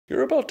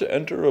You're about to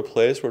enter a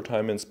place where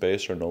time and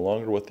space are no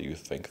longer what you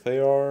think they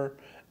are,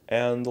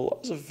 and the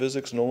laws of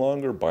physics no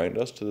longer bind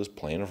us to this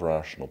plane of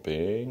rational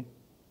being.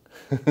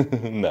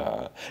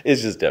 Nah,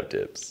 it's just dev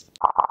tips.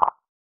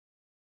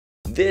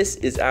 This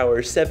is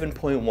our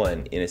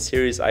 7.1 in a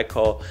series I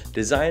call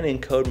Design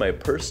and Code My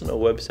Personal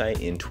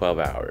Website in 12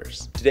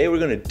 Hours. Today we're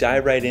going to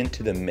dive right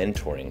into the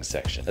mentoring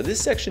section. Now, this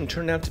section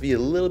turned out to be a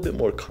little bit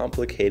more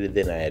complicated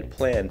than I had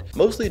planned,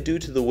 mostly due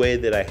to the way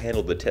that I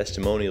handled the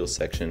testimonials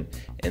section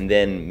and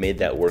then made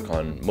that work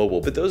on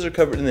mobile. But those are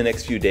covered in the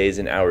next few days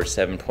in hours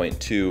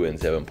 7.2 and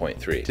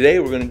 7.3. Today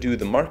we're going to do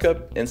the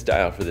markup and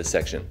style for this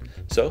section.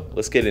 So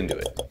let's get into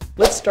it.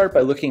 Let's start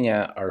by looking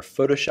at our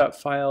Photoshop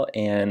file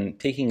and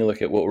taking a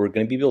look at what we're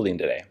going to be building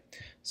today.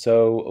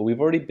 So we've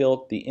already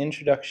built the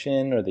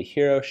introduction or the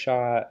hero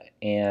shot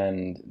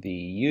and the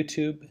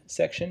YouTube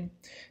section.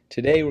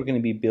 Today we're going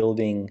to be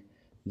building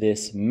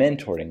this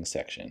mentoring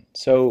section.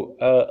 So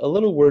a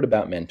little word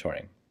about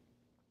mentoring.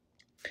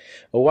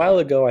 A while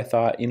ago I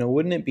thought,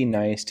 wouldn't it be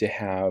nice to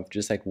have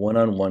just like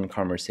one-on-one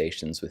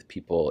conversations with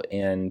people?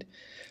 And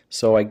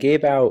so I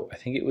gave out, I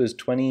think it was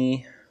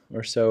 20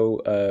 or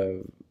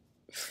so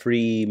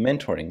free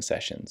mentoring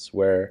sessions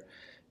where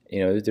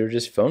they're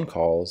just phone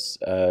calls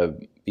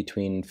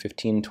between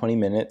 15-20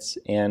 minutes,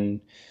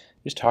 and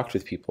just talked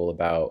with people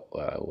about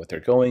what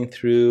they're going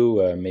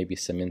through, maybe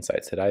some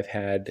insights that I've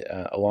had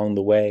along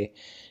the way,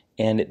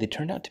 and they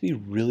turned out to be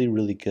really,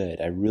 really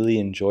good. I really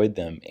enjoyed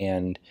them,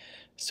 and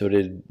so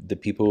did the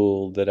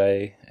people that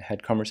I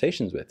had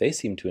conversations with. They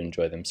seemed to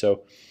enjoy them.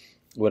 So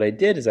what I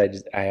did is I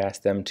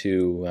asked them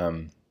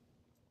to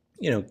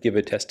give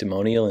a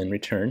testimonial in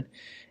return,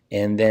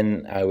 and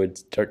then I would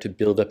start to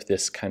build up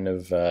this kind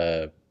of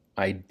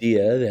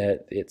idea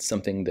that it's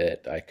something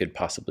that I could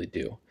possibly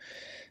do.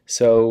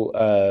 So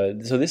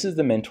this is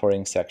the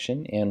mentoring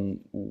section,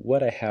 and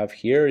what I have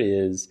here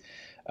is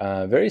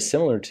very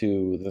similar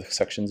to the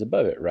sections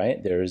above it,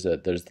 right? There's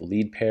the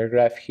lead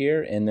paragraph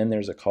here, and then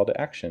there's a call to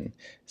action.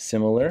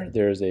 Similar,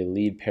 there's a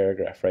lead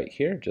paragraph right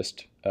here,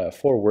 just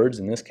 4 words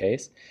in this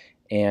case,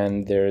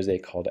 and there's a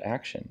call to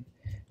action.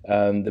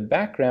 The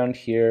background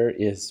here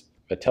is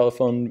a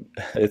telephone.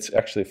 It's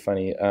actually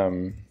funny.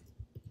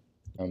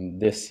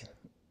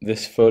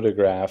 This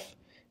photograph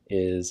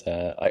is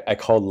I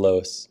called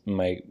Los,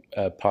 my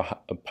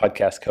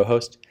podcast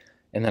co-host,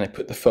 and then I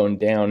put the phone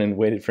down and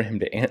waited for him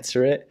to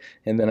answer it,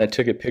 and then I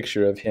took a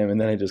picture of him,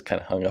 and then I just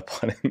kind of hung up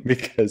on him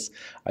because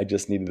I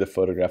just needed the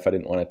photograph. I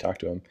didn't want to talk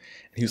to him.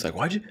 And he was like,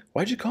 "Why'd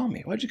you call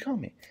me? Why'd you call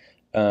me?"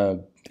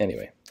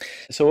 Anyway,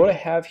 so what I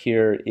have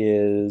here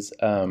is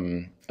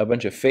a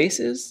bunch of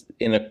faces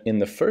in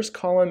the first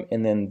column,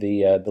 and then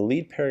the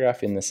lead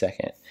paragraph in the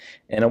second.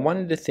 And I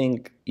wanted to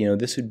think,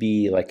 this would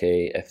be like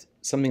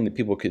something that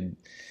people could,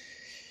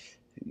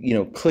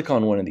 click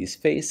on one of these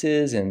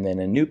faces, and then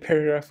a new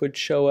paragraph would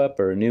show up,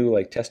 or a new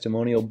like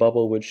testimonial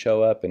bubble would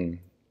show up, and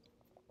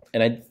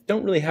I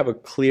don't really have a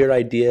clear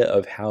idea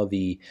of how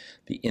the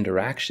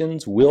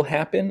interactions will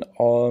happen.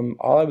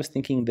 All I was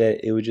thinking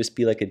that it would just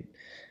be like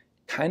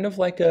kind of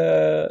like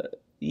a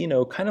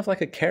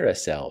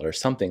carousel or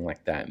something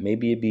like that.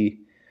 Maybe it'd be,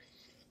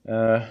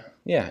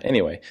 yeah.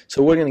 Anyway,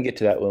 so we're going to get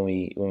to that when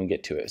we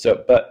get to it.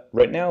 So, but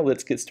right now,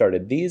 let's get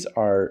started. These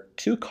are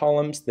 2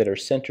 columns that are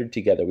centered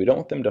together. We don't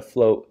want them to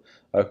float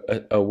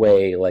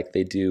away like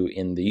they do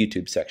in the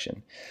YouTube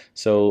section.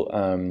 So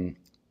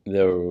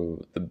the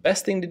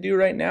best thing to do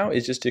right now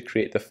is just to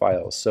create the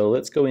files. So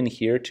let's go in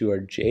here to our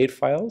Jade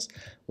files,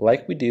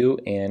 like we do,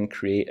 and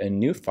create a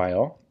new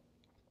file.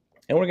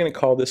 And we're going to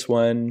call this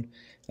one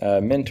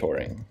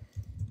mentoring,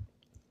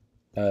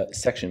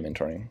 section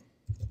mentoring.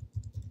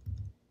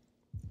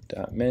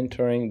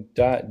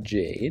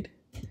 .mentoring.jade,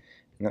 and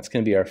that's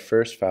going to be our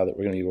first file that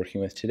we're going to be working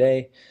with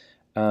today.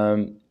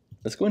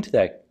 Let's go into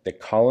the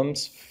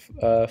columns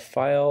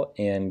file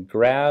and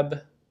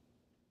grab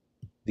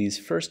these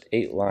first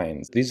 8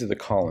 lines. These are the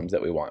columns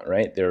that we want,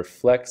 right? They're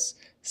flex,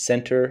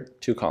 center,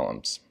 2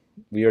 columns.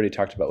 We already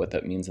talked about what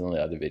that means in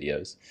the other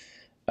videos.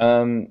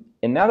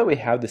 And now that we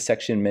have the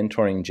section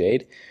mentoring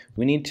Jade,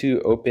 we need to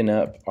open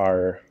up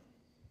our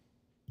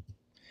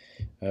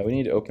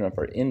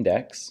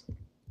index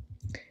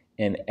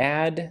and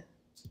add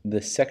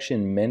the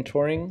section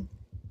mentoring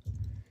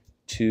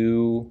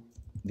to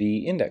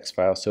the index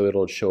file so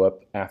it'll show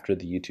up after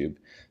the YouTube.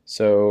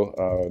 So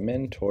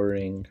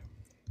mentoring,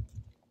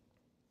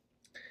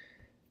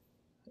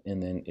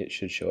 and then it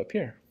should show up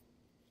here.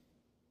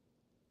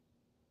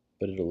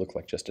 But it'll look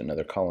like just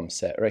another column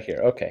set right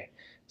here. Okay,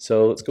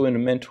 so let's go into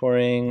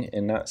mentoring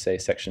and not say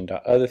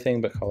section.other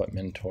thing, but call it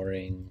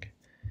mentoring.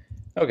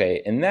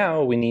 Okay, and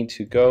now we need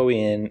to go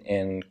in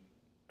and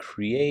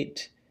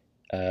create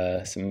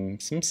some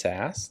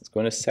SAS. Let's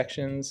go into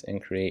sections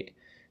and create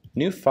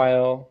new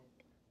file,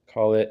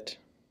 call it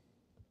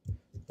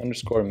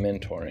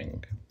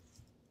 _mentoring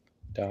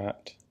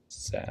dot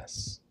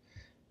SAS.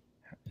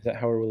 Is that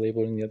how we're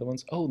labeling the other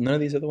ones? Oh, none of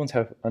these other ones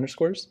have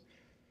underscores?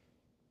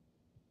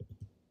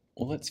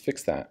 Well, let's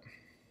fix that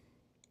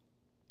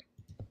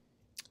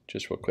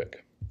just real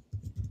quick.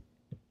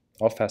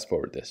 I'll fast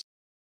forward this.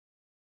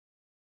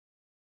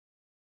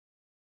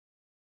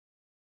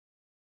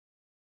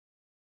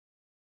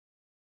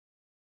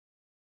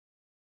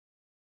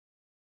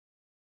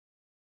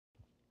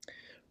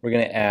 we're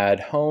going to add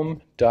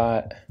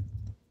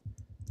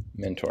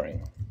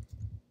home.mentoring.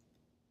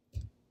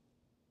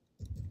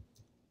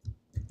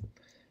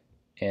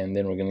 And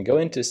then we're going to go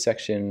into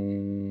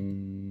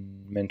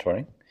section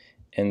mentoring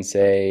and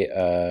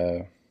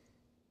say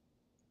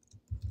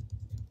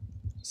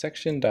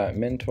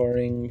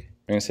section.mentoring.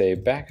 I'm going to say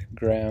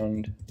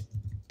background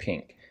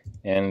pink.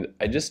 And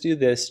I just do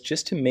this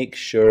just to make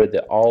sure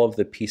that all of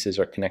the pieces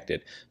are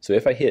connected. So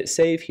if I hit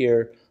save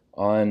here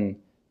on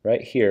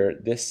right here,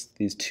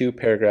 these two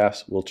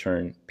paragraphs will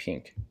turn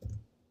pink.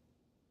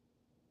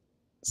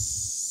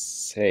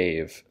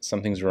 Save.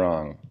 Something's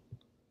wrong.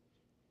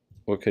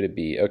 What could it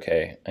be?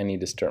 Okay, I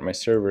need to start my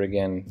server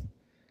again.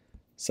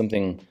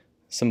 Something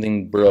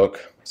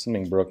broke.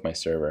 Something broke my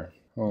server.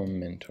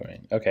 Home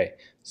mentoring. Okay,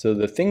 so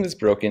the thing that's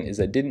broken is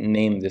I didn't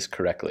name this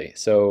correctly.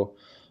 So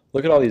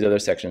look at all these other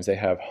sections. They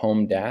have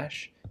home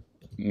dash.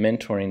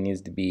 Mentoring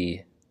needs to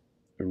be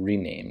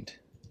renamed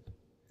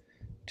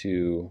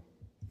to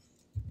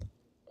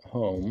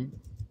home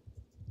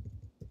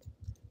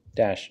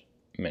dash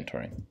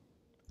mentoring.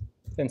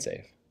 Then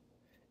save.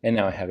 And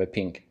now I have a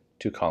pink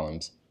 2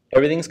 columns.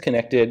 Everything's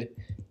connected.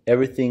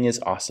 Everything is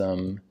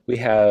awesome. We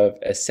have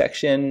a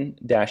section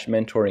dash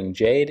mentoring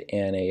Jade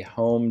and a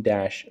home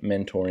dash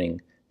mentoring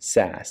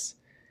Sass.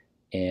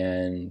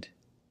 And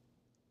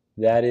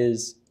that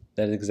is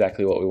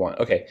exactly what we want.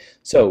 Okay,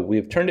 so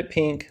we've turned it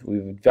pink.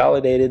 We've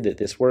validated that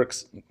this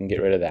works. We can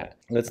get rid of that.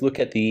 Let's look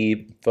at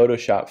the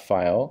Photoshop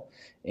file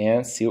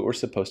and see what we're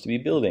supposed to be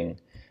building.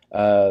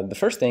 The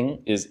first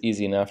thing is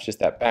easy enough, just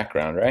that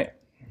background, right?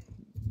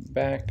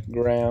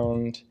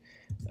 Background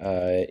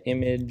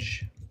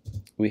image.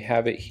 We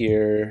have it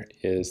here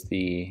is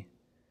the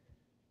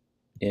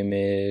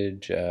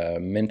image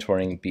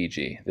mentoring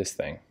BG, this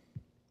thing.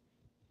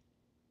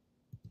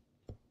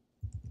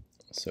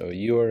 So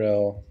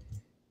URL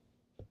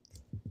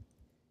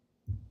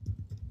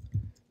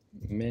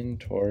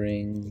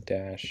mentoring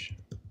dash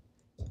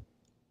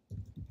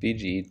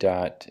BG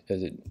dot,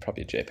 is it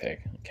probably a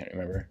JPEG? I can't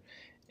remember.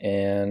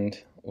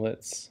 And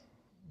let's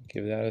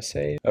give that a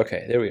save.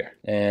 Okay, there we are.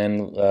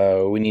 And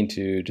we need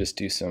to just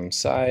do some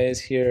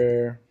size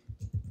here,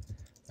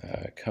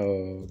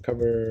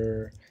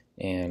 cover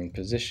and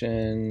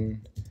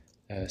position,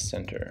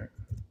 center.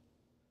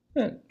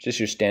 Just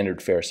your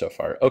standard fare so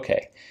far.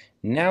 Okay,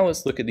 now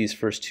let's look at these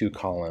first 2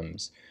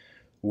 columns.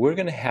 We're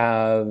going to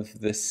have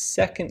the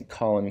second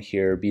column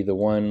here be the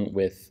one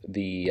with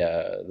the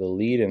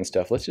lead and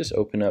stuff. Let's just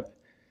open up.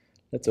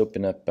 Let's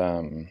open up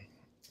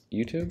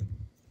YouTube.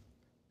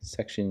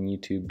 Section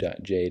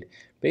YouTube.jade.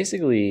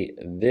 Basically,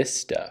 this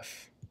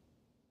stuff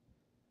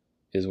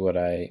is what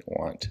I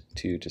want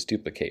to just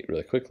duplicate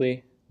really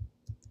quickly.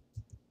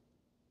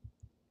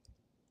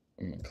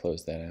 I'm going to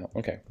close that out.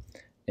 Okay,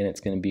 and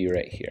it's going to be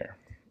right here.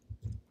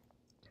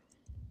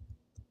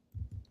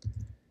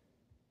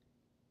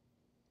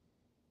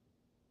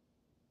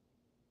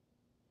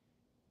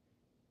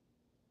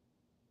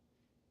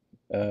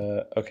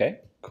 Okay,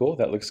 cool,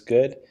 that looks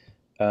good.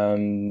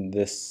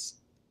 This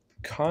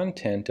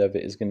content of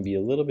it is going to be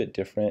a little bit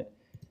different.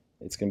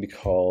 It's going to be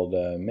called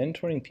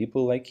Mentoring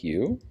People Like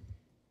You.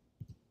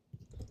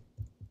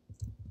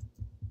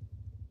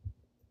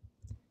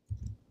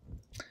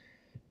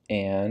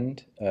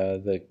 And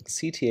the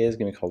CTA is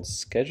going to be called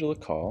Schedule a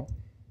Call.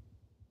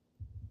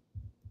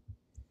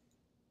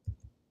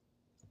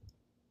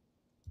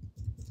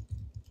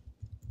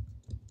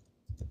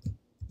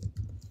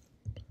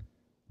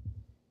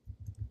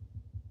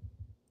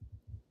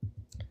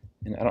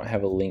 And I don't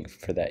have a link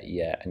for that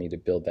yet. I need to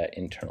build that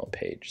internal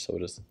page, so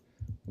we'll just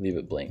leave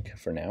it blank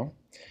for now.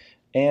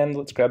 And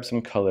let's grab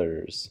some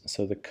colors.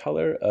 So the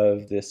color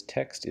of this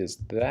text is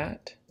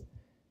that,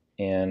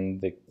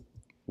 and the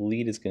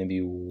lead is going to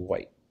be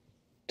white.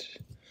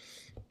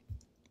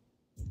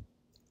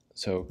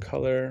 So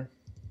color,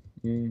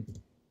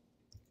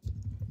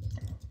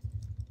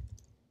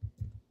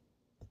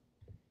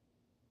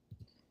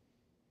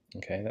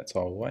 okay, that's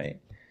all white.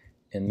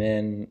 And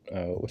then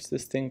what's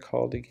this thing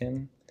called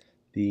again?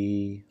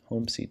 The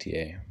home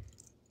CTA.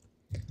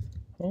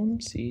 Home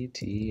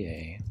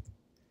CTA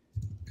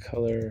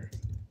color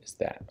is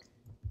that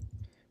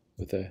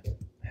with a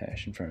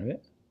hash in front of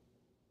it.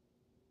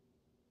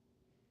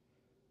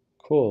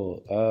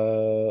 Cool.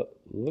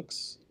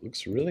 Looks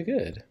really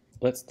good.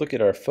 Let's look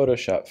at our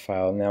Photoshop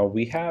file. Now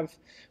we have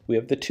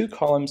the 2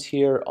 columns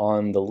here.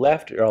 On the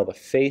left are all the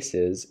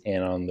faces,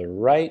 and on the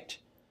right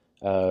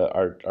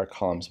are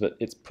columns, but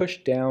it's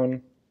pushed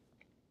down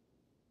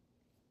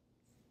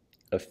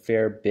a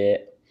fair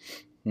bit.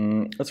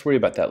 Let's worry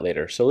about that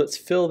later. So let's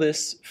fill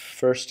this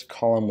first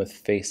column with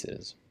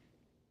faces.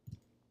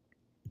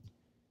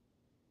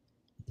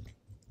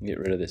 Get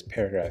rid of this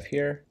paragraph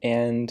here,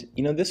 and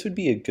you know, this would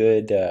be a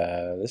good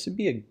just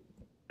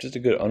a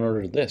good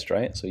unordered list,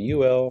 right? So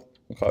UL,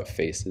 we'll call it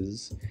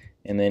faces,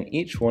 and then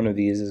each one of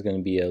these is going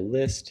to be a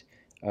list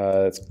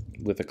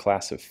with a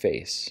class of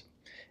face,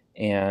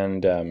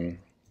 and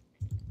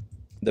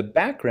the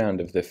background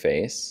of the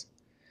face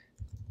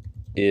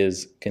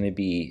is going to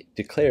be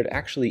declared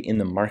actually in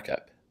the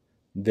markup.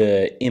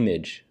 the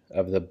image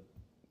of the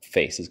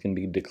face is going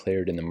to be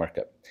declared in the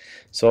markup.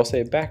 So I'll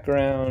say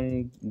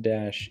background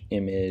dash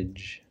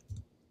image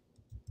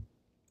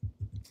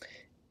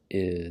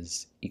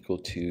is equal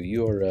to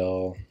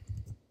URL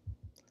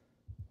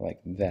like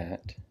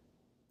that.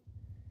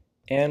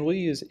 And we'll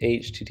use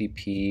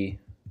http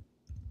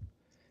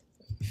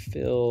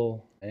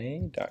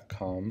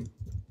phil.com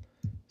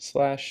 /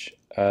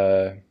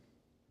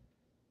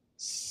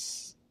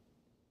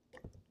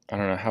 I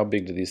don't know, how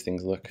big do these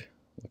things look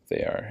like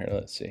they are? Here,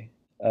 let's see.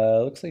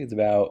 Looks like it's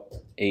about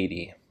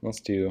 80.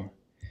 Let's do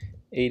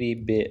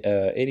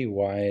 80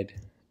 wide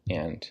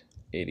and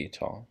 80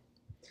 tall.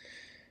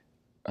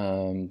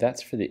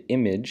 That's for the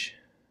image,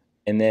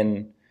 and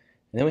then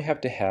we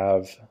have to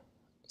have,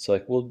 so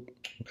like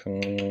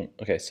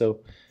okay, so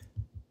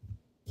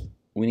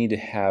we need to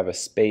have a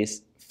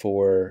space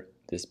for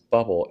this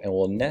bubble, and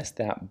we'll nest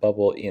that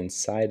bubble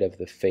inside of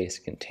the face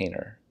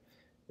container.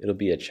 It'll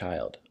be a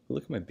child.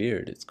 Look at my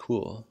beard, it's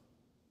cool.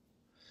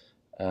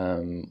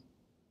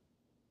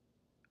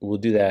 We'll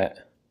do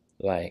that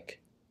like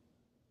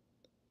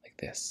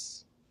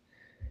this.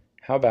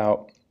 How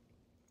about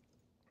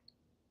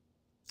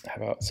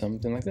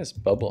something like this,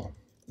 bubble?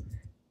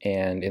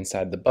 And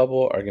inside the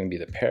bubble are going to be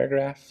the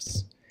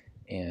paragraphs.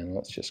 And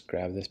let's just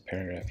grab this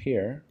paragraph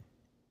here.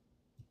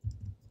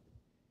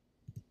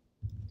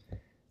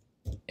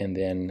 And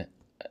then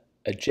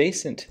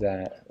adjacent to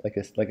that, like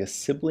a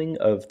sibling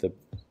of the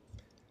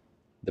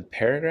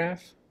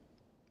paragraph,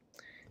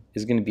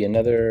 is going to be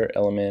another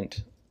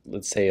element.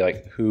 Let's say,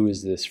 like, who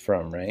is this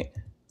from, right?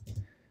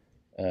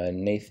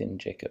 Nathan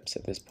Jacobs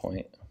at this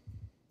point.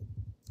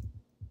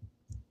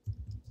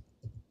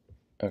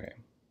 Okay.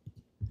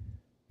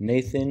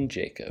 Nathan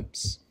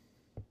Jacobs.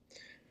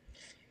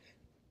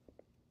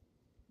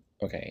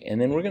 Okay,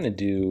 and then we're going to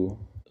do,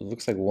 it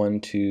looks like 1,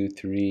 2,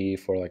 3,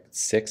 4, like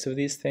 6 of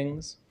these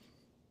things.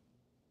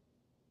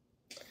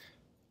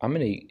 I'm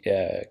going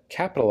to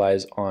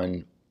capitalize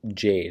on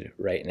Jade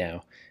right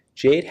now.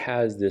 Jade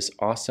has this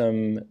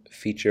awesome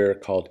feature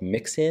called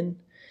mix-in,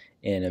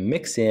 and a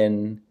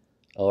mix-in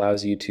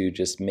allows you to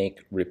just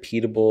make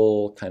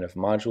repeatable kind of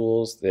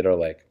modules that are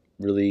like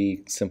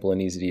really simple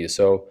and easy to use.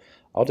 So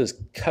I'll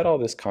just cut all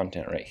this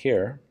content right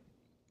here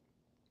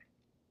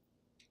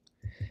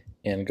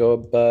and go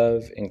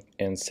above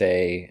and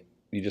say,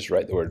 you just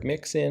write the word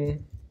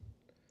mix-in,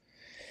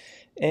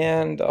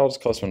 and I'll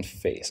just call this one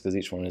face because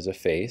each one is a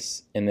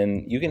face. And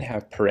then you can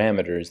have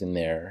parameters in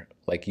there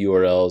like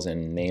URLs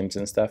and names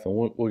and stuff,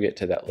 and we'll get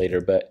to that later.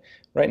 But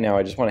right now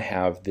I just want to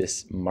have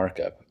this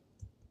markup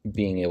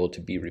being able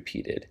to be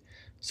repeated.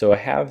 So I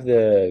have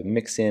the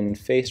mix-in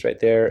face right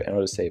there, and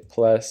I'll just say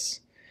plus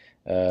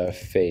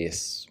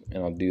face,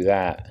 and I'll do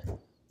that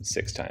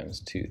 6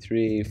 times. 2,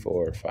 3,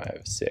 4,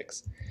 5,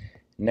 6.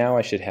 Now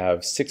I should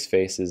have 6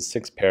 faces,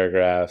 6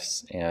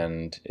 paragraphs,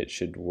 and it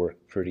should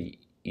work pretty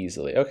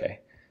easily. Okay,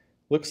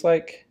 looks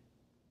like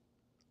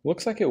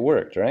it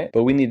worked, right?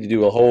 But we need to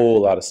do a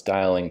whole lot of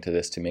styling to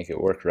this to make it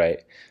work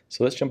right.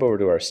 So let's jump over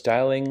to our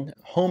styling,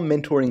 home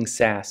mentoring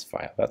SAS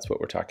file. That's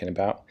what we're talking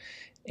about.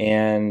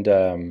 And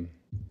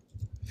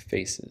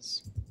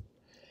faces.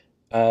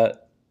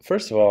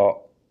 First of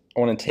all, I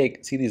want to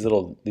see these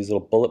little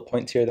bullet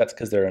points here. That's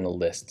because they're in a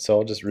list. So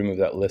I'll just remove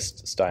that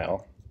list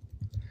style.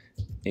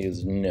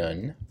 Is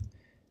none.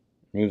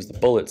 Removes the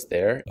bullets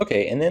there.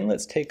 Okay, and then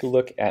let's take a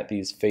look at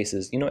these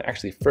faces. You know,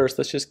 actually, first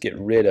let's just get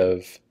rid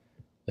of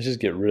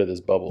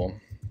this bubble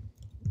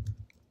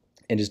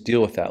and just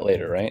deal with that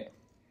later, right?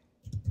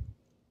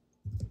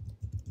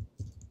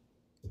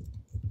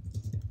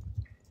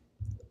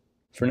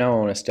 For now, I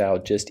want to style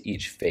just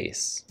each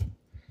face.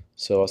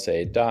 So I'll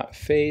say dot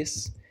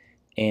face,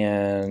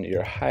 and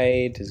your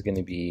height is going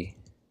to be,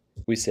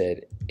 we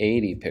said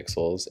 80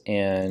 pixels,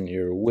 and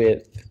your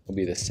width will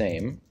be the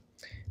same,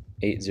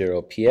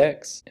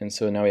 80px. And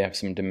so now we have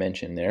some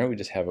dimension there. We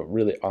just have a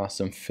really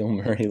awesome Phil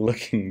Murray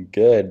looking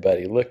good,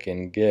 buddy,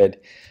 looking good.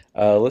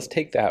 Let's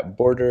take that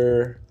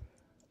border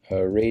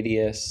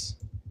radius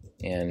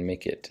and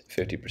make it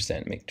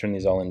 50%. Turn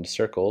these all into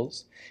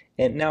circles.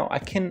 And now I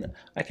can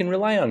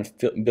rely on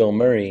Phil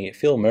Murray.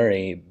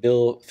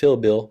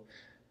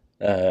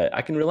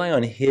 I can rely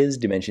on his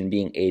dimension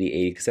being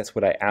 80/80 because that's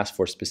what I asked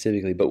for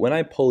specifically. But when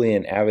I pull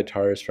in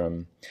avatars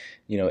from,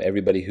 you know,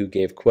 everybody who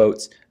gave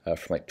quotes from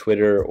like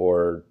Twitter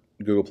or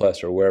Google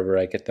Plus or wherever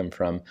I get them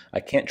from, I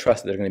can't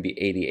trust that they're going to be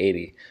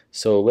 80/80.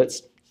 So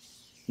let's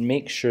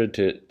make sure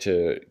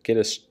to get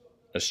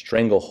a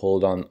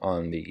stranglehold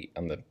on the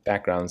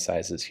background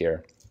sizes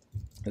here.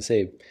 Let's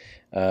say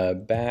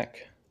background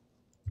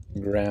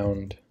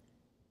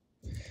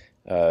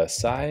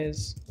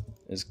size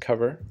is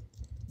cover,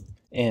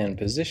 and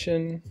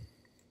position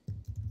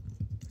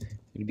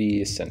would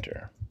be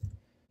center.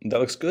 That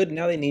looks good.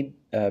 Now they need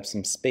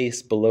some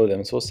space below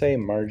them, so we'll say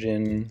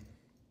margin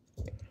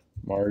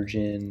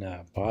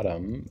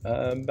bottom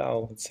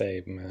about, let's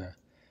say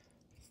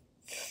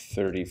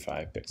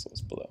 35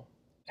 pixels below.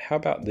 How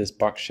about this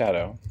box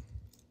shadow?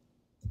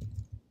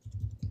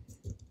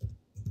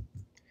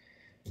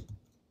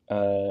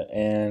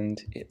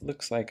 and it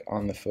looks like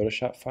on the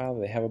Photoshop file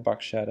they have a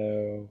box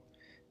shadow.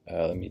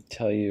 Let me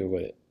tell you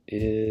what it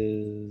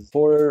is.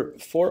 For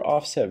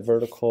offset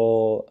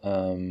vertical,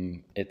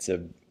 it's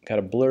got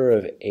a blur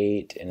of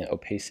 8 and an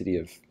opacity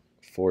of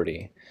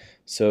 40.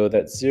 So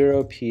that's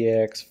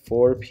 0px,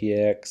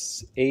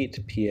 4px,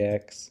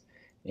 8px,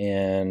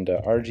 and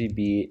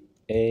RGB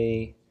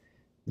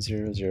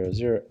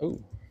A000.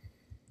 Oh,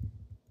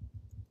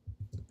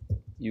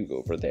 you go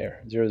over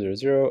there.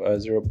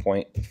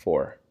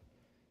 0.4.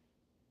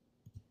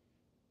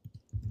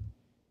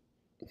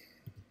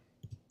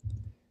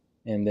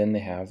 And then they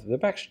have the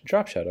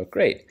drop shadow.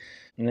 Great.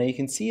 Now you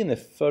can see in the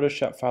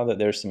Photoshop file that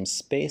there's some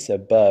space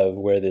above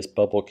where this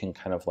bubble can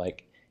kind of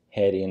like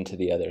head into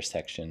the other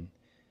section.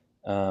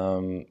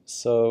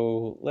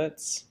 So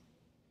let's,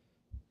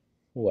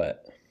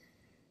 what?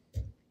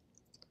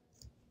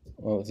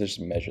 Well, let's just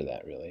measure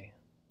that really.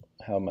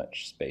 How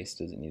much space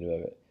does it need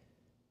above it?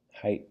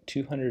 Height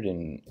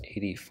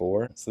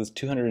 284. So that's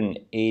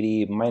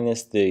 280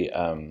 minus the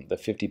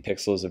 50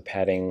 pixels of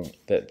padding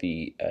that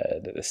the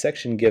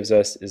section gives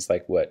us is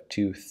like what,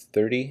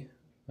 230?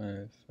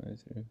 Yeah,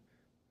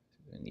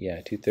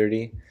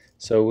 230.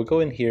 So we'll go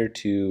in here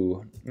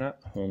to not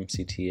home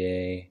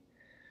CTA.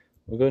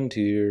 We'll go into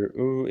your,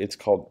 ooh, it's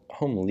called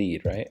home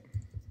lead, right?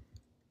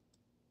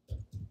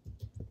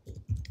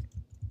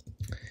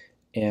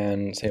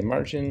 And say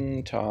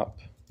margin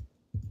top.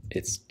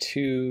 It's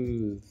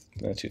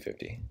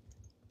 250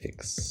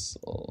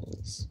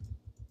 pixels,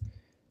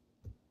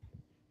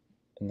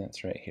 and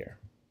that's right here.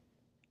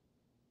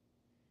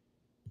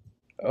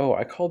 Oh,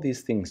 I call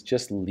these things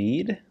just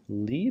lead,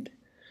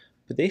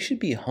 but they should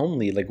be home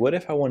lead. Like, what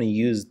if I want to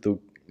use the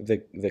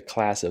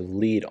class of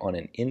lead on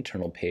an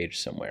internal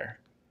page somewhere?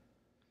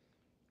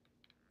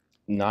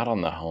 Not on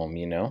the home,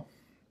 you know?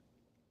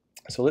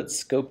 So let's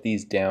scope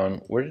these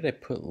down. Where did I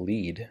put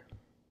lead?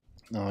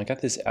 Oh, I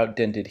got this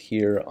outdented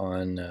here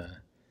on,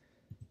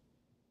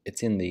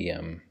 it's in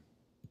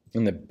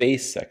the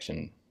base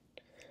section.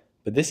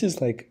 But this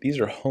is like, these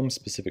are home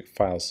specific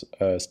files,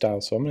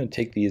 styles, so I'm going to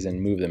take these and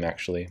move them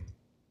actually,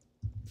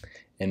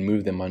 and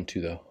move them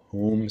onto the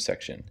home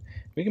section.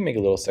 We can make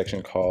a little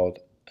section called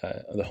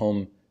the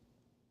home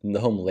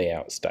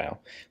layout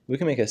style. We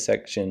can make a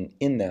section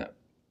in that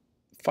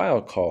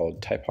file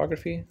called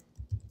typography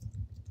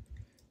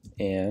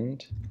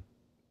and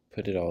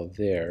put it all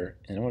there,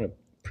 and I want to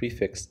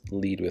prefix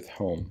lead with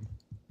home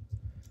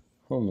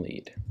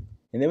lead,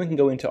 and then we can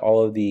go into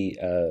all of the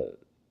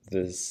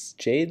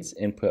shades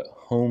and put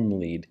home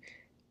lead.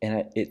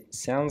 And it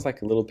sounds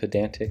like a little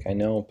pedantic, I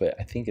know, but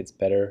I think it's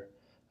better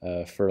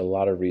for a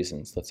lot of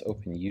reasons. Let's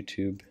open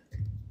YouTube.jade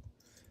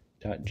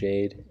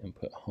and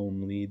put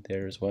home lead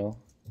there as well.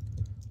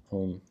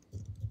 Home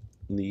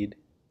lead,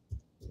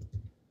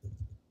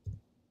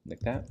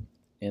 like that,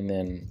 and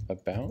then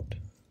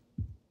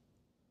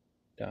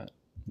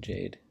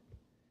about.jade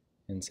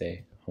and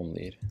say home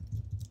lead.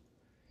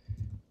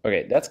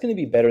 Okay, that's going to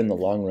be better in the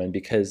long run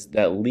because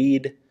that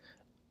lead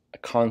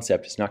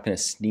concept is not going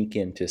to sneak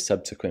into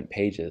subsequent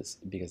pages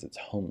because it's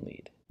home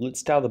lead. Let's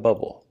style the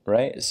bubble,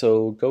 right?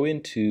 So go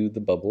into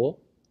the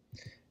bubble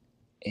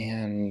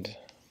and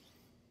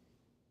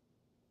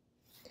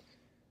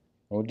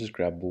we'll just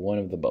grab one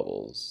of the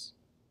bubbles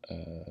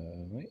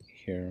right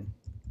here.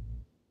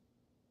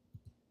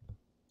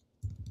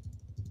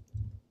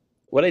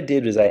 What I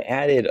did was I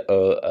added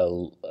a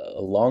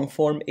long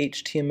form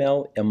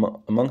HTML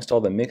amongst all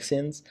the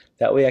mix-ins.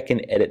 That way I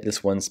can edit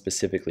this one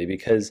specifically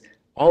because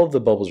all of the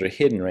bubbles are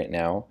hidden right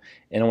now,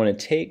 and I want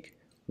to take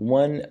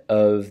one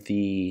of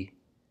these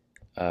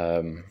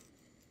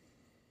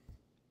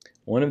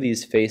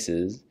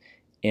faces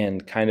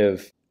and kind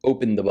of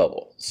open the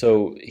bubble.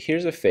 So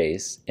here's a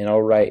face, and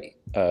I'll write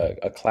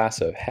a class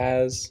of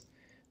has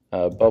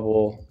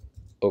bubble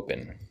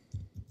open.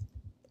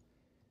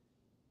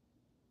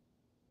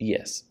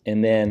 Yes,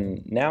 and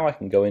then now I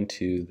can go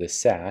into the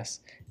Sass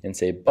and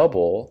say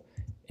bubble,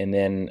 and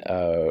then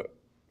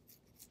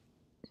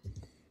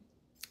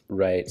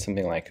write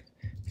something like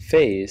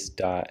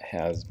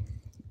face.has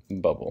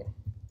bubble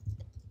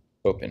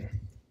open,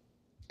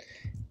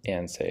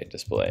 and say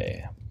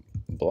display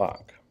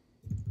block.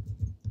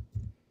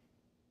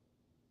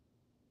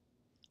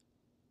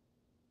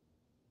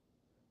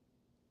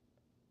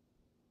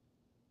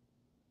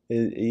 Are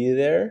you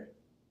there?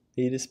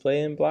 Are you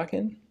displaying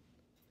blocking?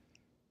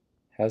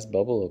 Has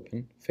bubble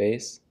open,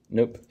 face,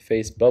 nope,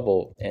 face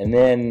bubble, and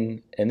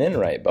then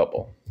write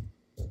bubble.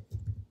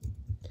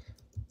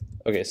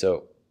 Okay,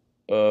 so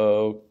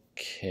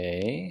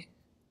okay.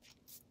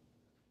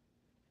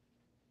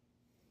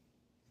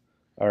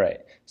 All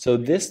right. So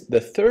the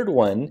third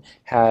one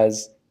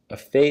has a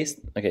face.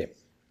 Okay.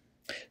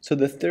 So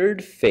the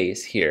third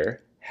face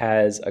here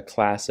has a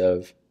class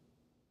of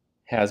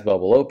has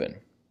bubble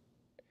open,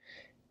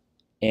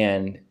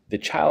 and the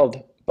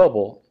child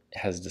bubble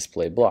has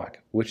display block,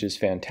 which is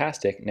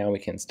fantastic. Now we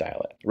can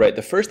style it. Right,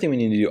 the first thing we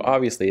need to do,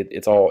 obviously,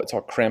 it's all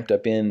cramped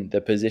up in the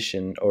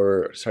position,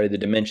 or sorry, the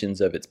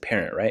dimensions of its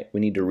parent, right? We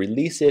need to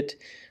release it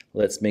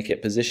let's make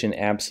it position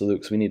absolute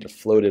because we need to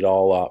float it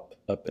all up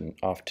and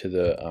off to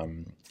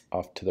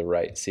the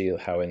right. See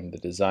how in the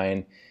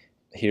design,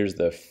 here's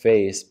the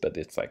face, but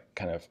it's like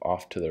kind of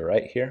off to the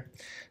right here.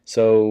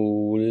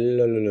 So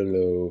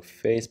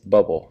face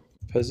bubble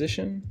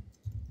position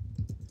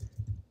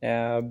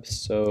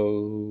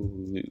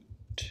absolute.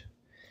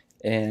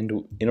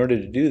 And in order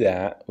to do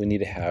that, we need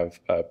to have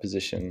a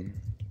position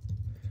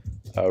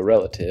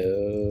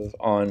relative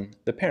on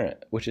the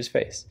parent, which is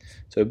face.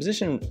 So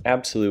position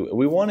absolute,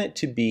 we want it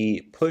to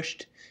be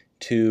pushed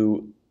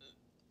to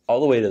all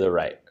the way to the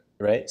right,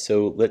 right?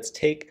 So let's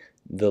take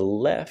the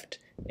left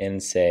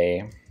and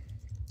say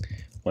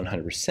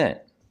 100%,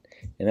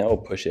 and that will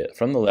push it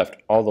from the left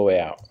all the way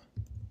out,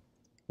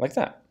 like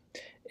that.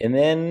 And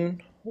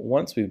then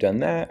once we've done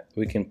that,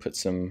 we can put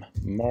some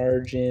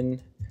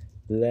margin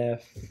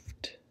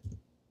left,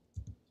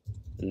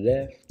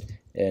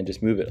 and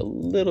just move it a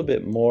little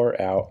bit more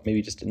out,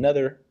 maybe just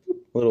another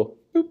little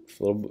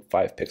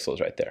 5 pixels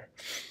right there.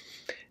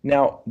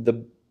 Now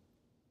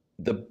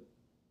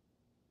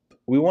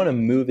we want to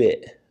move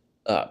it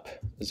up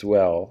as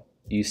well.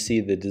 You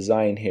see the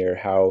design here,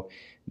 how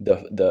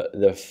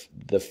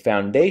the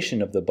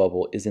foundation of the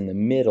bubble is in the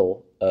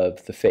middle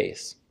of the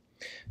face.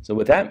 So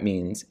what that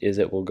means is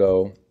it will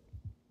go,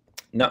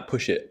 not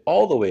push it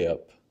all the way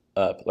up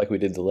like we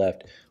did the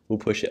left. We'll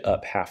push it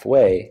up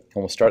halfway,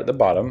 and we'll start at the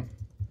bottom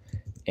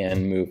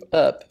and move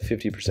up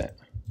 50%.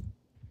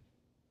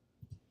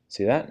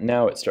 See that?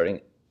 Now it's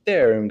starting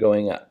there and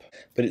going up,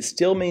 but it's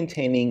still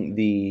maintaining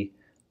the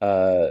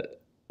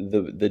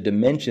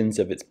dimensions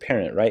of its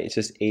parent, right? It's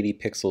just 80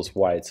 pixels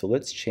wide. So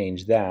let's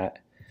change that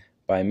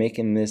by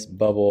making this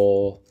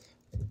bubble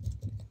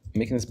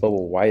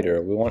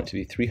wider. We want it to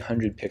be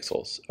 300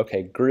 pixels.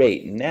 Okay,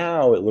 great.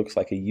 Now it looks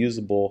like a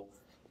usable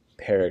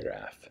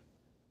paragraph.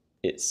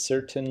 It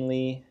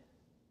certainly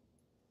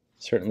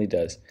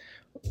does.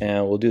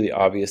 And we'll do the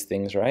obvious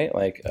things, right?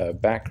 Like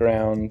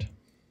background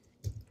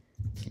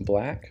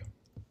black.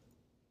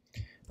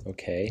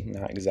 Okay,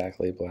 not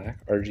exactly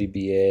black.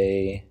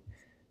 RGBA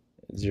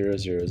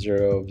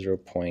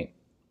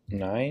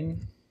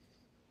 0.9.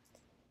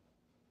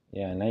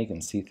 Yeah, now you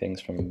can see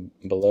things from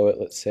below it.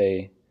 Let's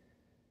say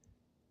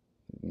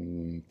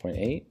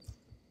 0.8.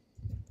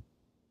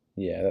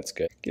 Yeah, that's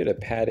good. Give it a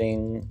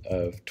padding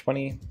of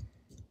 20.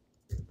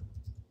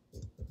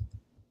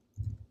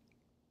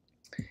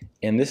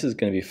 And this is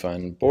going to be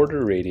fun.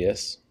 Border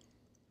radius.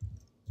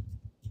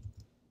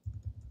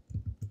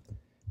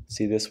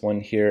 See, this one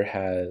here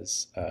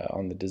has,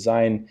 on the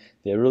design,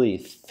 the really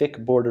thick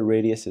border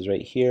radius is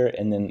right here,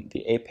 and then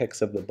the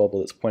apex of the bubble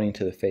that's pointing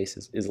to the face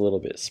is a little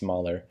bit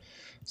smaller.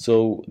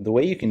 So the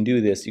way you can do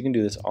this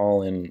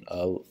all in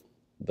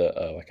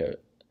like a,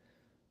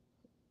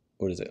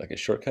 what is it, like a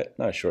shortcut?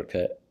 Not a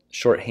shortcut,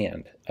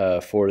 shorthand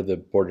for the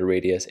border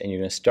radius. And you're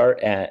going to start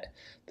at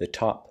the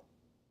top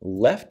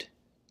left,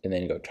 and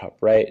then you go top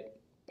right,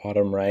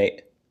 bottom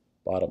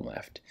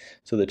left.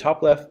 So the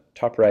top left,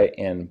 top right,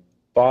 and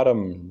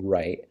bottom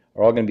right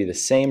are all going to be the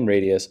same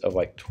radius of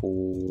like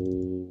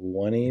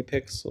 20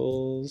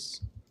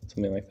 pixels,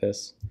 something like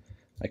this.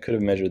 I could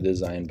have measured the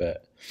design,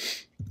 but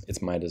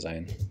it's my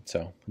design, so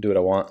I'll do what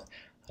I want.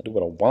 I'll do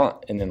what I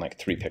want, and then like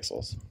 3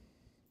 pixels.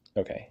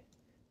 Okay,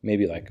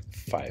 maybe like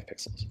 5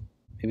 pixels.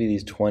 Maybe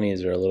these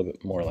 20s are a little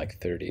bit more like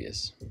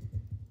 30s.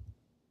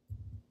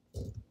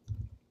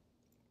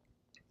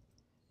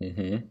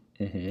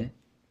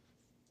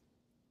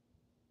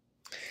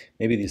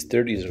 Maybe these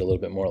 30s are a little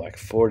bit more like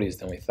 40s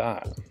than we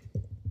thought.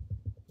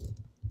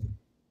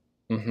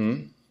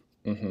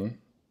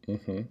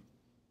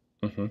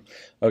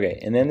 Okay,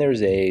 and then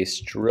there's a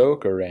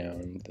stroke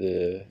around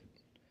the,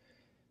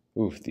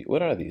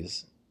 what are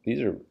these?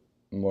 These are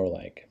more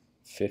like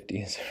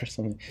 50s or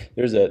something.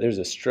 There's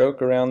a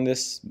stroke around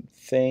this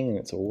thing, and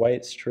it's a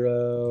white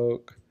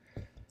stroke.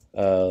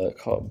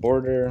 Call it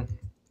border.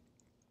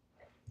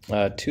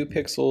 2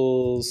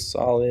 pixels,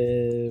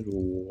 solid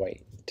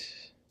white.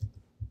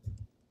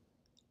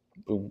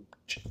 Boom,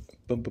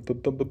 boom, boom, boom,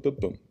 boom, boom, boom,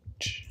 boom,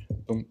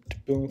 boom,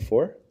 boom.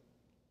 4.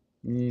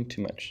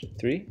 Too much.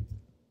 3.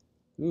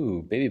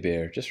 Ooh, baby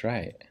bear, just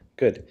right.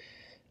 Good.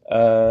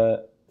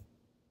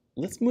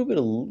 Let's move it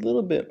a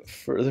little bit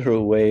further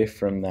away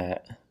from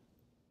that,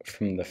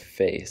 from the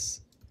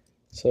face.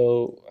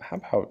 So how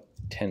about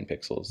 10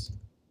 pixels?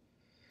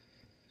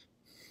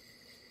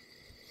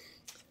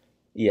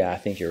 Yeah, I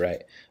think you're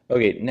right.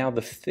 Okay, now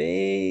the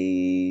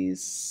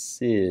face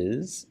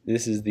is,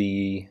 this is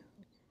the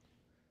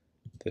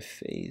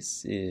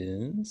face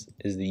is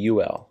the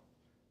UL.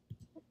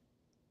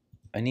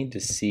 I need to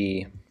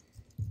see,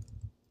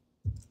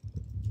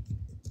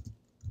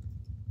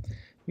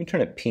 let me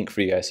turn it pink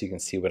for you guys so you can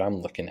see what I'm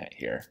looking at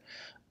here.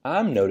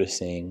 I'm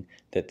noticing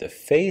that the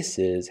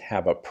faces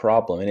have a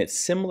problem, and it's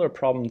similar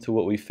problem to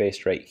what we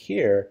faced right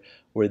here,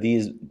 where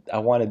these, I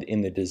wanted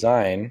in the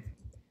design,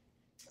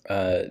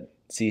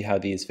 see how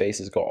these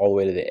faces go all the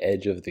way to the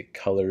edge of the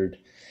colored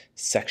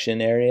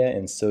section area,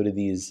 and so do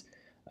these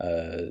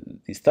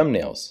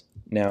thumbnails.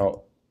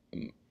 Now,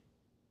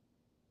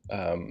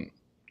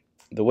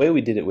 the way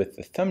we did it with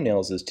the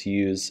thumbnails is to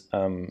use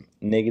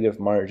negative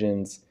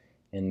margins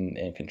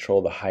and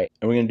control the height.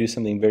 And we're going to do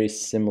something very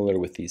similar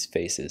with these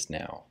faces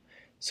now.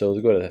 So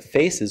we'll go to the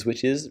faces,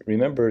 which is,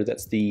 remember,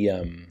 that's the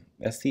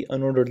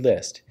unordered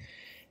list.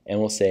 And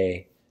we'll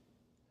say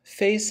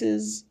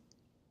faces,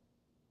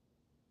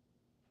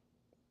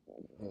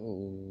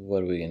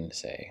 what are we going to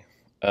say?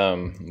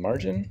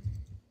 Margin,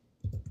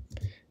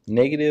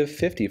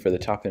 -50 for the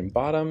top and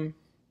bottom,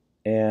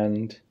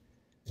 and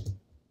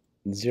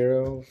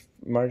 0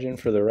 margin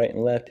for the right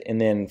and left.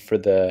 And then for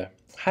the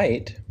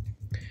height,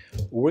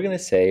 we're going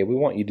to say we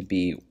want you to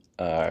be,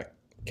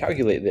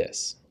 calculate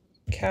this.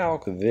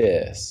 Calc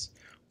this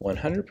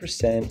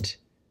 100%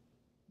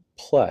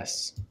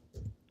 plus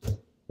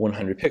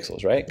 100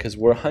 pixels, right? Because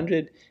we're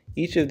 100,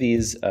 each of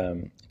these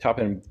top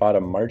and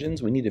bottom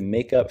margins, we need to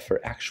make up for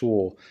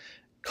actual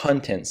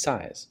content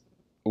size.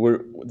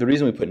 The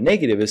reason we put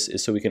negative is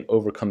so we can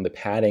overcome the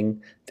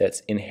padding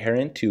that's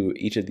inherent to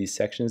each of these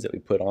sections that we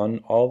put on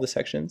all the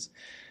sections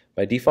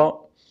by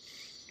default.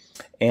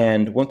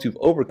 And once we've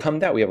overcome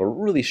that, we have a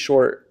really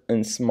short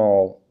and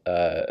small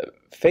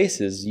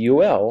faces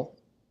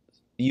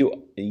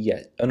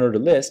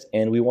unordered list,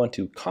 and we want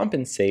to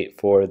compensate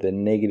for the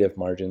negative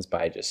margins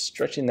by just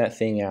stretching that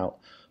thing out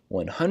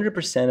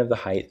 100% of the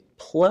height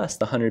plus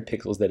the 100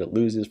 pixels that it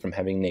loses from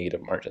having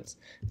negative margins.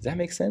 Does that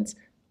make sense?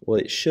 Well,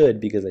 it should,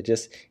 because I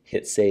just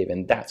hit save,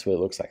 and that's what it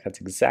looks like.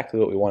 That's exactly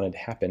what we wanted to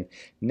happen.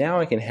 Now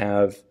I can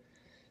have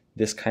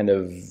this kind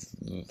of,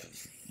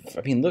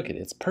 I mean, look at it,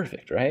 it's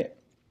perfect, right?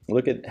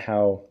 Look at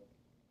how,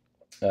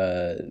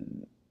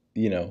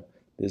 you know,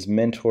 this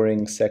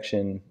mentoring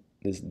section,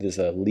 this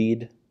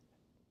lead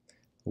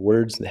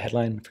words, the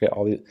headline. Forget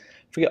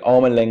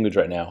all my language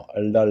right now.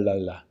 La la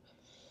la.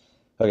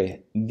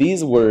 Okay,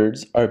 these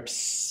words are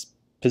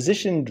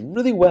positioned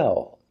really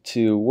well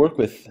to work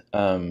with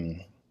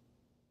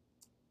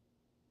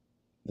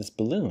this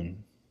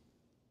balloon.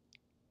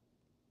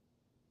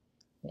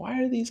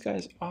 Why are these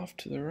guys off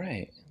to the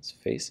right? It's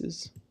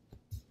faces.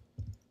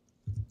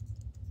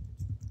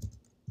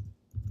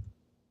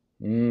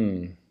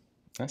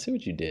 I see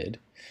what you did.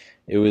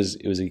 It was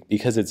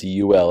because it's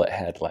UL, it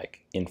had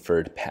like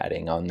inferred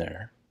padding on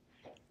there,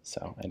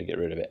 so I had to get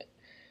rid of it.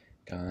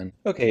 Gone.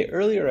 Okay,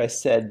 earlier I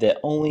said that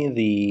only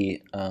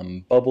the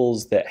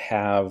bubbles that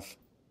have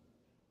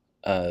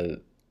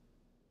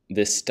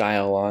this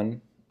style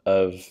on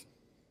of,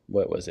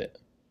 what was it,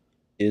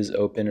 is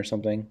open or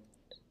something,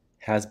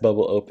 has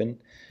bubble open.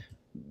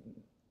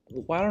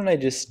 Why don't I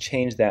just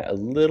change that a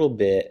little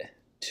bit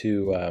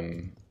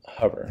to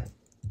hover,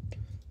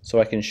 so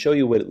I can show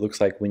you what it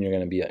looks like when you're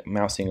going to be like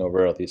mousing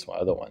over all these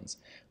other ones.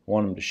 I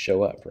want them to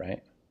show up,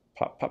 right?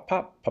 Pop, pop,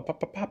 pop, pop, pop,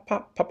 pop, pop,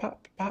 pop, pop,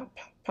 pop, pop,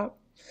 pop.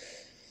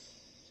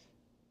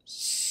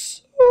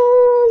 So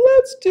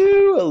let's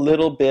do a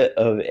little bit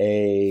of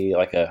a,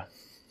 like a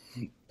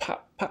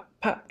pop, pop,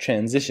 pop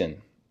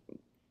transition.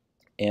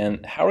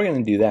 And how we're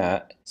going to do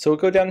that, so we'll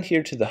go down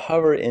here to the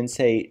hover and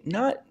say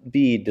not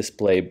be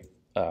display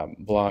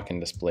block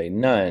and display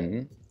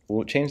none.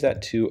 We'll change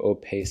that to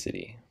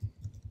opacity.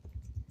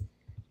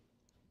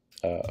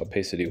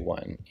 Opacity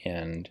 1,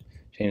 and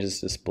change this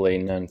display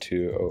none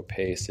to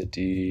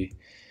opacity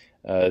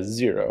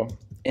 0.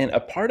 And a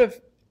part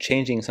of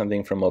changing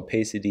something from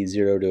opacity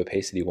 0 to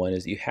opacity 1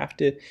 is you have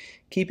to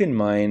keep in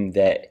mind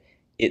that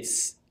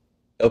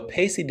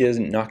opacity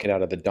doesn't knock it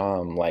out of the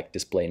DOM like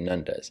display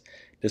none does.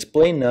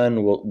 Display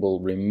none will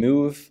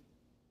remove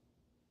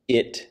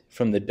it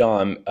from the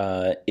DOM.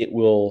 It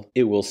will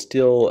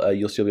still,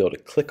 you'll still be able to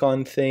click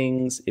on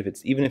things.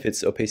 Even if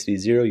it's opacity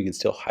 0, you can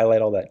still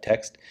highlight all that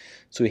text.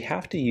 So we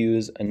have to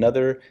use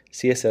another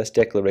CSS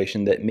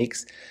declaration that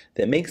makes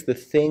the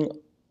thing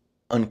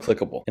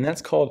unclickable, and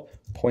that's called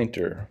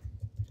pointer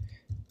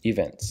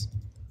events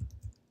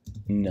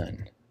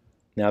none.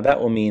 Now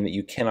that will mean that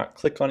you cannot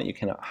click on it, you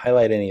cannot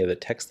highlight any of the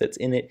text that's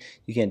in it,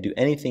 you can't do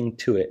anything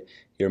to it.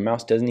 Your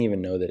mouse doesn't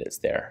even know that it's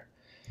there.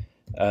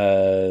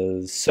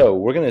 So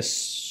we're going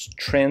to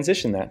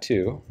transition that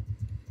to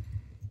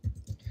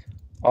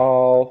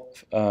all,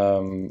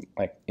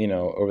 like, you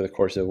know, over the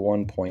course of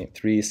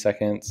 1.3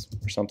 seconds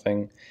or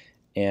something,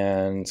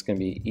 and it's going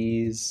to be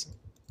ease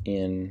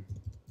in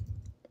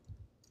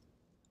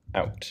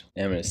out.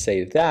 And I'm going to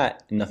save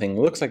that. Nothing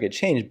looks like it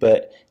changed,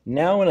 but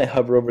now when I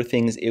hover over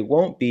things, it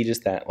won't be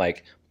just that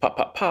like pop,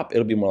 pop, pop.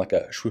 It'll be more like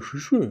a shoo, shoo,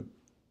 shoo,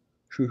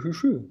 shoo, shoo,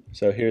 shoo.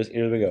 So here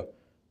we go.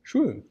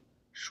 Shoo,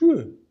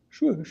 shoo,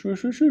 shoo, shoo,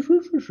 shoo, shoo,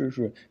 shoo, shoo,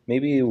 shoo.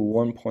 Maybe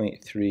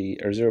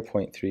 1.3 or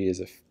 0.3 is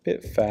a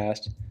bit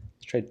fast.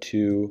 Let's try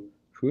 2.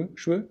 Shoo,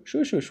 shoo,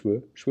 shoo, shoo,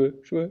 shoo, shoo,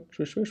 shoo,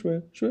 shoo, shoo,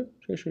 shoo, shoo,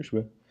 shoo, shoo,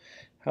 shoo.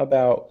 How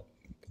about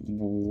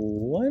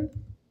 1?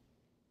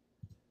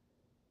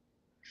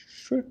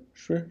 I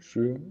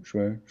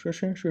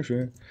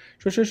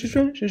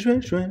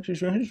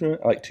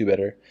like 2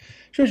 better.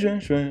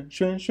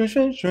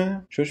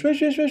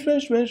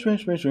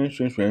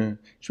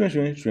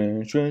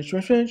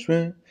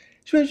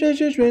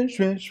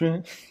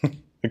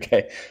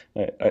 Okay.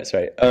 All right,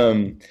 sorry.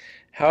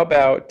 How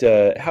about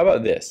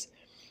this?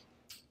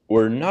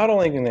 we're not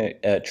only going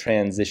to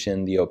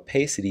transition the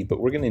opacity, but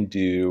we're going to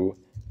do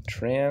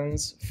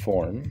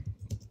transform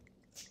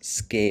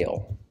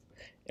scale.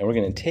 And we're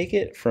going to take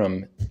it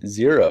from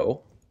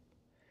 0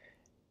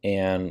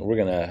 and we're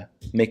going to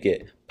make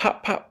it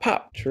pop, pop,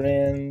 pop.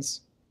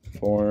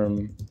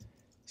 Transform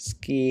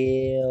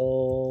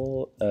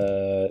scale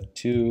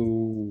to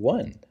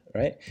 1,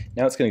 right?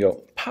 Now it's going to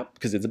go pop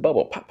because it's a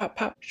bubble. Pop, pop,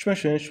 pop.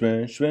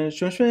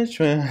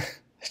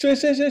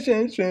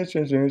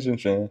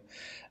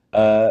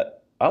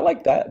 I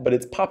like that, but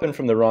it's popping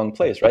from the wrong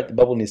place, right? The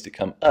bubble needs to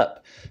come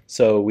up.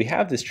 So we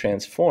have this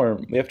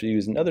transform. We have to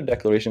use another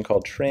declaration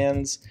called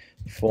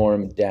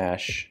transform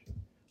dash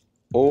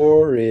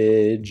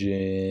origin.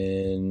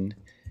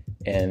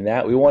 And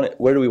that we want it,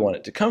 where do we want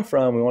it to come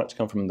from? We want it to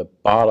come from the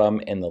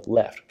bottom and the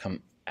left,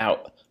 come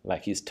out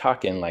like he's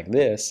talking like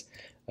this.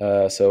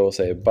 So we'll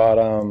say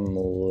bottom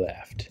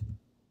left.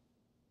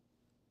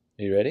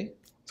 Are you ready?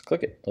 Let's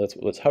click it.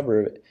 Let's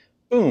hover it.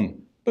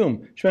 Boom,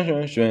 boom.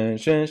 Everybody.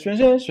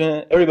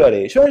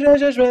 So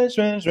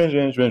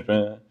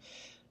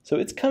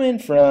it's coming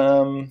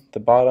from the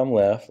bottom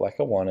left like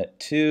I want it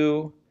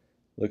to.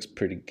 Looks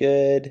pretty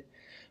good.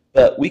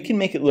 But we can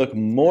make it look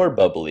more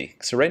bubbly.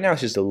 So right now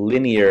it's just a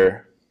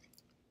linear.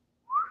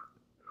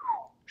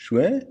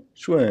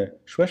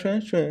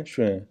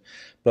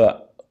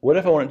 But what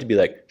if I want it to be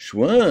like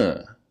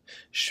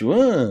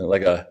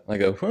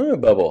like a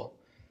bubble,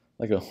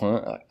 like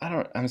a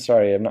I'm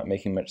sorry, I'm not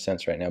making much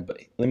sense right now, but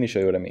let me show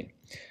you what I mean.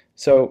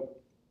 So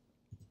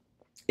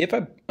if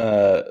I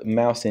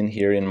mouse in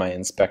here in my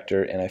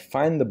inspector and I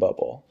find the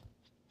bubble,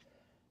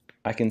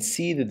 I can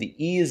see that the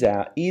ease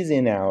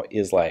in out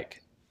is like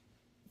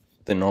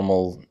the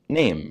normal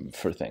name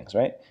for things,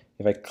 right?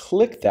 If I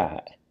click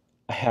that,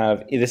 I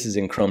have, this is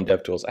in Chrome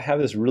DevTools, I have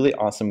this really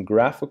awesome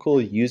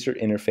graphical user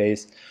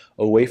interface,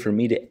 a way for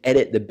me to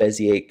edit the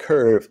Bezier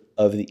curve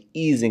of the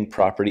easing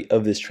property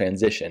of this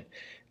transition. Are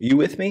you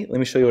with me? Let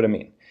me show you what I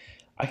mean.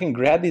 I can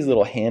grab these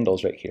little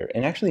handles right here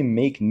and actually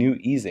make new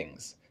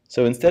easings.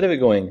 So instead of it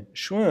going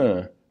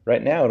shwun,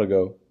 right now it'll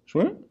go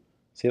shwun.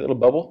 See a little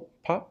bubble?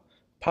 Pop,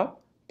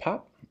 pop,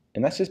 pop.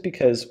 And that's just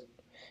because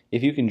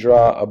if you can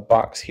draw a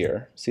box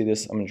here, see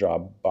this, I'm going to draw a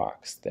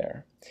box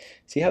there.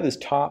 See how this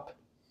top,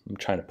 I'm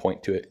trying to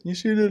point to it. You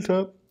see the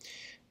top?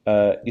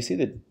 You see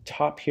the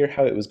top here,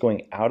 how it was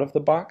going out of the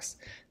box?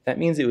 That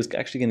means it was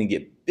actually going to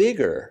get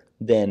bigger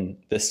than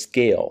the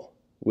scale,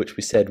 which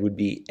we said would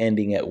be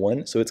ending at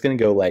 1. So it's going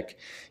to go like,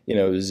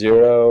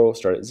 0,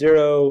 start at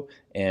 0,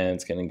 and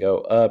it's going to go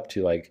up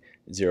to like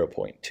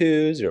 0.2,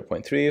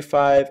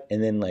 0.35,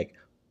 and then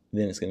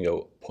it's going to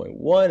go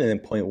 0.1 and then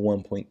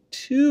 0.1,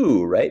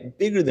 0.2, right?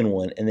 Bigger than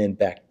 1, and then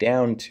back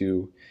down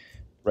to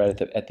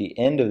right at the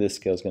end of this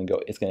scale is going to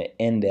go, it's going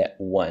to end at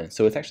 1.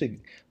 So it's actually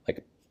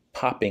like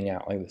popping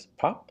out like this.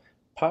 Pop,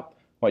 pop.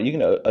 Well, you can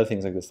do other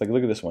things like this. Like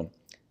look at this one.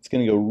 It's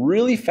going to go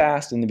really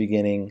fast in the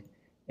beginning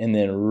and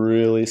then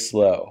really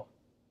slow.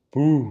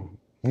 Woo,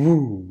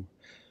 woo,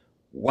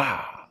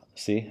 wow.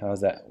 See, how's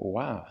that?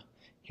 Wow.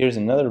 Here's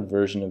another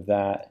version of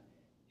that.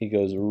 It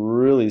goes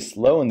really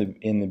slow in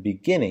the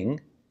beginning,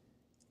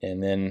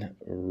 and then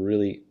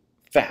really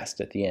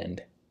fast at the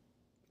end.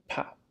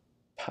 Pop,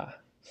 pop.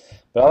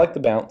 But I like the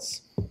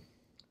bounce.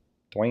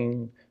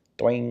 Doing,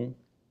 doing.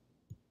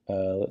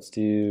 Let's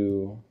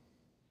do,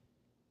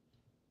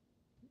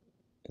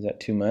 is that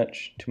too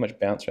much? Too much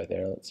bounce right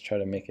there. Let's try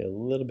to make it a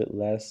little bit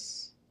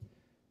less,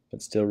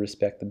 but still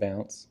respect the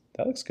bounce.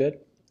 That looks good.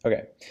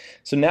 Okay,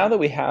 so now that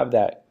we have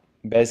that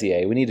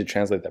Bezier, we need to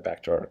translate that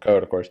back to our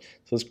code, of course.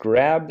 So let's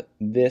grab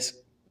this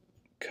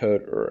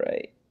code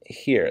right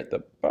here at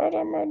the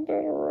bottom of the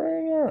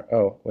right.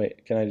 Oh,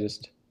 wait, can I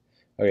just,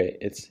 okay,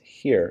 it's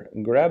here.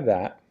 Grab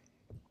that,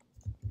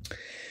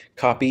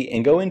 copy,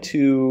 and go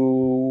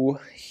into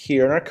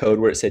here in our code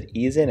where it said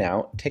ease in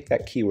out, take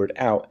that keyword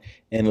out,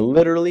 and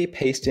literally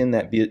paste in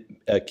that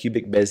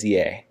cubic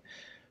Bezier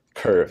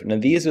curve. Now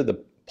these are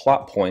the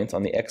plot points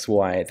on the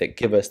XY that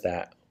give us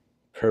that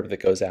curve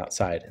that goes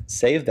outside.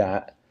 Save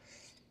that,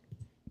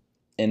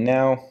 and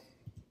now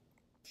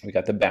we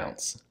got the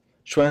bounce.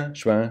 Shwa,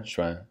 shwa,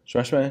 shwa,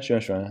 shwa, shwa, shwa,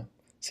 shwa.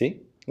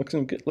 See?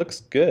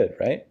 Looks good,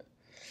 right?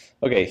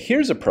 Okay,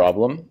 here's a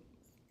problem.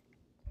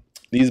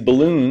 These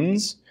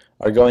balloons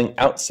are going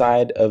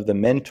outside of the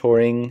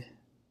mentoring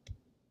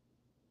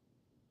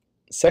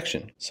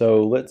section.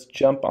 So let's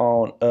jump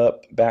on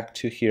up back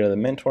to here, the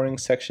mentoring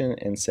section,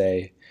 and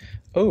say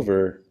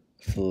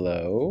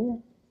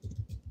overflow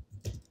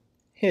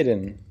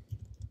hidden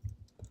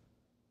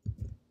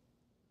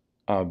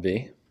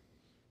obby.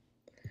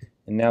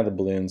 And now the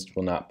balloons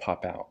will not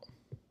pop out.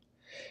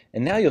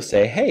 And now you'll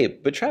say, hey,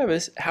 but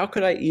Travis, how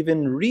could I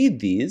even read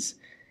these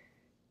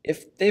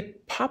if they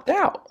popped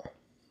out?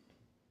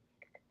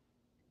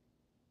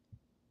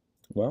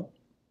 Well,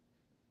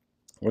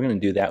 we're going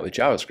to do that with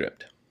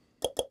JavaScript.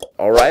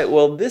 All right,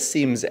 well, this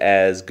seems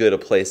as good a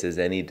place as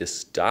any to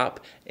stop,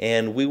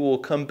 and we will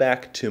come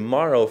back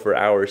tomorrow for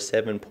hour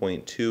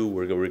 7.2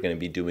 where we're going to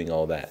be doing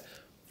all that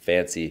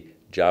fancy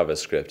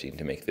JavaScripting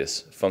to make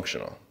this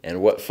functional.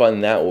 And what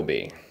fun that will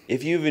be.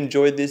 If you've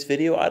enjoyed this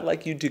video, I'd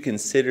like you to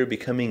consider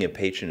becoming a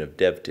patron of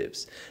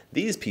DevTips.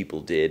 These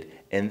people did,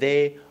 and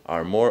they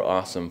are more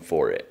awesome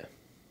for it.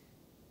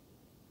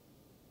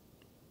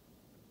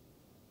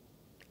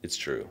 It's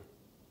true.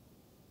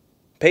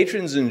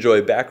 Patrons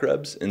enjoy back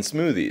rubs and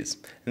smoothies,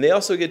 and they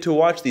also get to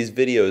watch these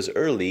videos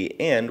early,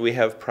 and we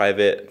have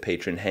private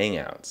patron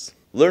hangouts.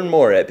 Learn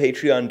more at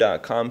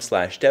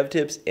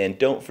patreon.com/devtips, and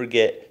don't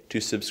forget to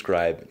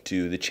subscribe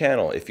to the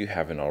channel if you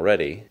haven't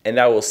already. And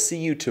I will see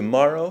you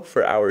tomorrow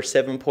for hour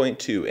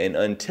 7.2, and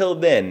until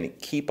then,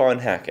 keep on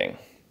hacking.